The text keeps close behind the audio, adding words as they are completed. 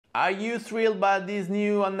Are you thrilled by this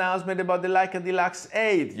new announcement about the Leica D-Lux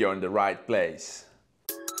 8? You're in the right place.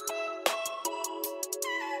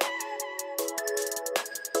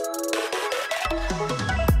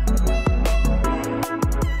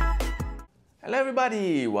 Hello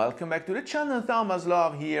everybody, welcome back to the channel. Thomas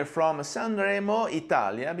Love here from Sanremo,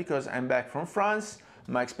 Italia, because I'm back from France.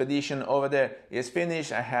 My expedition over there is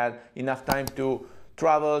finished. I had enough time to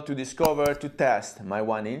travel, to discover, to test my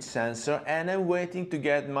 1-inch sensor, and I'm waiting to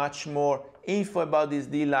get much more info about this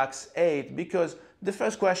D-Lux 8 because the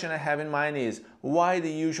first question I have in mind is why the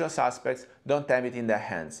usual suspects don't have it in their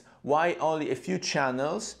hands? Why only a few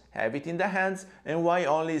channels have it in their hands, and why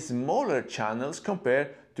only smaller channels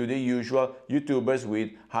compared to the usual YouTubers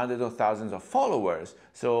with hundreds of thousands of followers?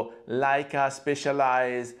 So Leica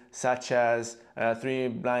Specialized, such as Three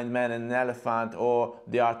Blind Men and an Elephant or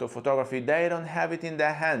The Art of Photography, they don't have it in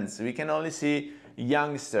their hands. We can only see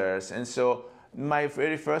youngsters. And so my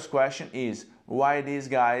very first question is why these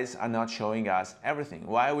guys are not showing us everything?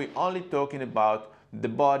 Why are we only talking about the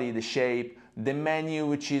body, the shape, the menu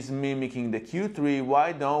which is mimicking the Q3?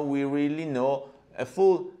 Why don't we really know a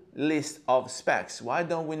full list of specs? Why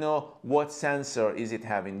don't we know what sensor is it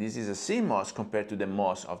having? This is a CMOS compared to the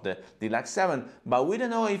MOS of the D-Lux 7, but we don't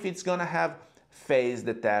know if it's gonna have phase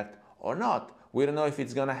detect or not. We don't know if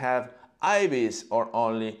it's gonna have IBIS or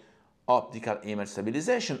only optical image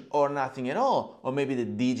stabilization or nothing at all, or maybe the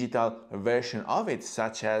digital version of it,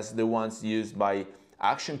 such as the ones used by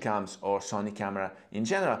action cams or Sony camera in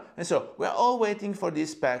general. And so we're all waiting for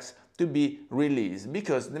these specs to be released,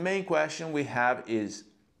 because the main question we have is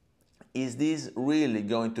this really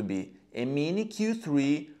going to be a mini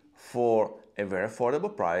Q3 for a very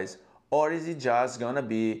affordable price, or is it just gonna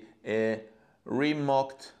be a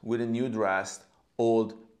remocked with a new dressed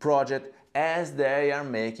old project as they are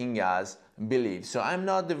making us believe? So I'm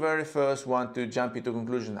not the very first one to jump into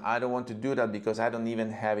conclusion. I don't want to do that because I don't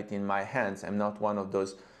even have it in my hands. I'm not one of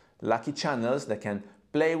those lucky channels that can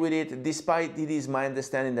play with it, despite it is my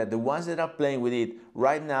understanding that the ones that are playing with it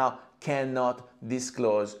right now cannot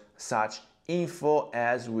disclose such info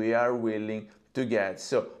as we are willing to get.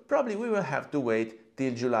 So probably we will have to wait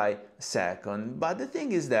till July 2nd. But the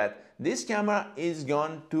thing is that this camera is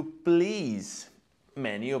going to please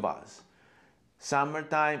many of us.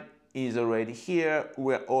 Summertime is already here.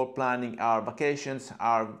 We're all planning our vacations,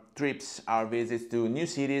 our trips, our visits to new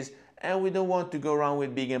cities, and we don't want to go around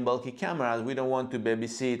with big and bulky cameras. We don't want to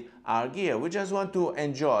babysit our gear. We just want to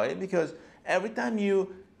enjoy, because every time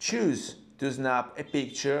you choose to snap a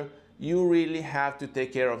picture, you really have to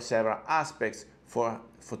take care of several aspects for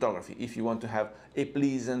photography if you want to have a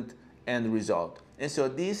pleasant end result. And so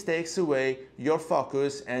this takes away your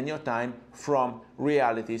focus and your time from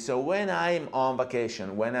reality. So when I'm on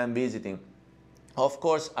vacation, when I'm visiting, of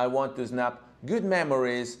course I want to snap good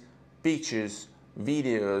memories, pictures,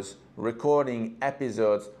 videos, recording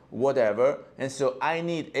episodes, whatever. And so I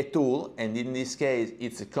need a tool, and in this case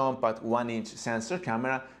it's a compact 1-inch sensor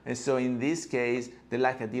camera. And so in this case the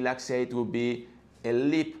Leica D-Lux 8 will be a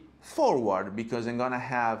leap forward, because I'm gonna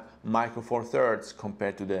have micro four thirds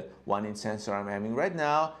compared to the 1-inch sensor I'm having right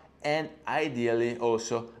now, and ideally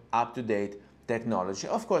also up-to-date technology.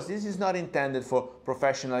 Of course, this is not intended for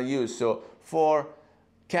professional use. So for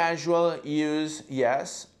casual use,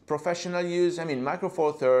 yes. Professional use, I mean, micro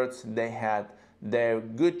four thirds, they had their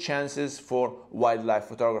good chances for wildlife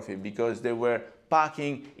photography, because they were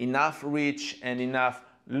packing enough reach and enough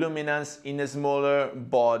luminance in a smaller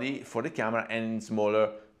body for the camera and in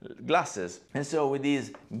smaller glasses. And so with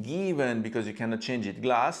this given, because you cannot change it,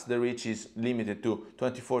 glass, the reach is limited to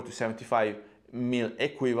 24 to 75 mil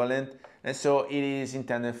equivalent, and so it is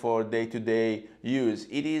intended for day-to-day use.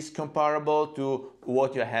 It is comparable to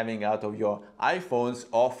what you're having out of your iPhones.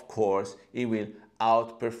 Of course, it will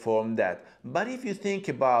outperform that. But if you think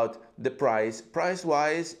about the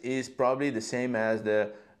price-wise is probably the same as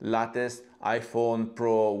the latest iPhone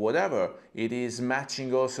Pro whatever. It is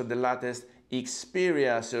matching also the latest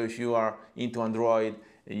Xperia, so if you are into Android,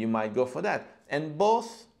 you might go for that. And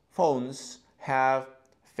both phones have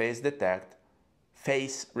face detect,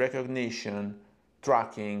 face recognition,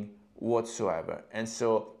 tracking whatsoever. And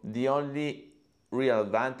so the only real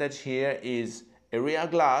advantage here is a real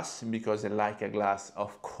glass, because a Leica glass,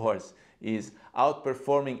 of course, is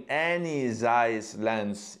outperforming any Zeiss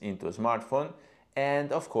lens into a smartphone,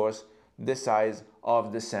 and of course the size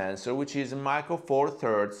of the sensor, which is micro four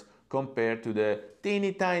thirds compared to the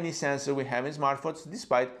teeny tiny sensor we have in smartphones,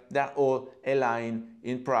 despite they're all aligned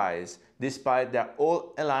in price, despite they're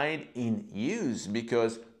all aligned in use,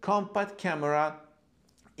 because compact camera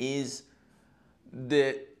is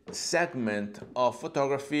the segment of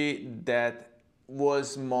photography that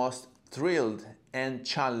was most thrilled and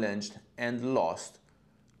challenged and lost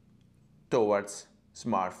towards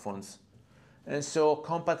smartphones. And so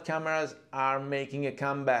compact cameras are making a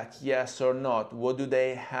comeback, yes or not? What do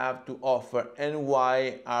they have to offer, and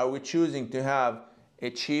why are we choosing to have a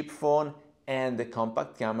cheap phone and a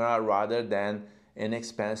compact camera rather than an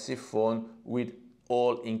expensive phone with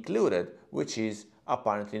all included, which is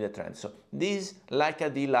apparently the trend? So this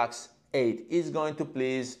Leica D-Lux 8 is going to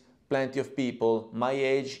please plenty of people my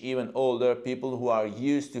age, even older, people who are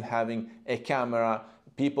used to having a camera,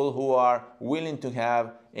 people who are willing to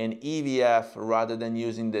have an EVF rather than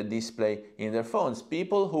using the display in their phones,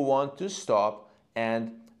 people who want to stop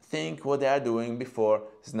and think what they are doing before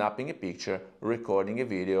snapping a picture, recording a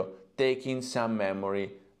video, taking some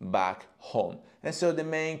memory back home. And so the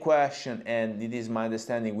main question, and it is my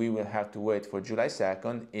understanding we will have to wait for July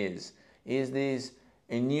 2nd, is this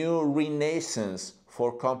a new renaissance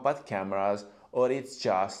for compact cameras, or it's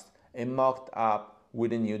just a mocked up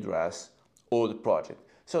with a new dress old project?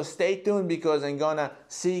 So stay tuned, because I'm gonna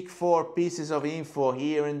seek for pieces of info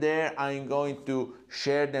here and there. I'm going to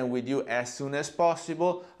share them with you as soon as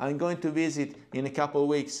possible. I'm going to visit in a couple of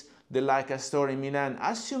weeks the Leica store in Milan,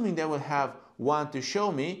 assuming they will have one to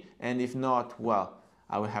show me, and if not, well,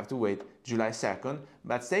 I will have to wait July 2nd.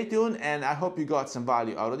 But stay tuned, and I hope you got some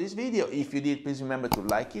value out of this video. If you did, please remember to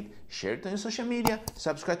like it, share it on your social media,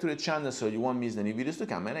 subscribe to the channel so you won't miss the new videos to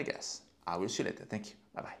come, and I guess I will see you later. Thank you.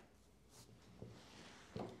 Bye-bye.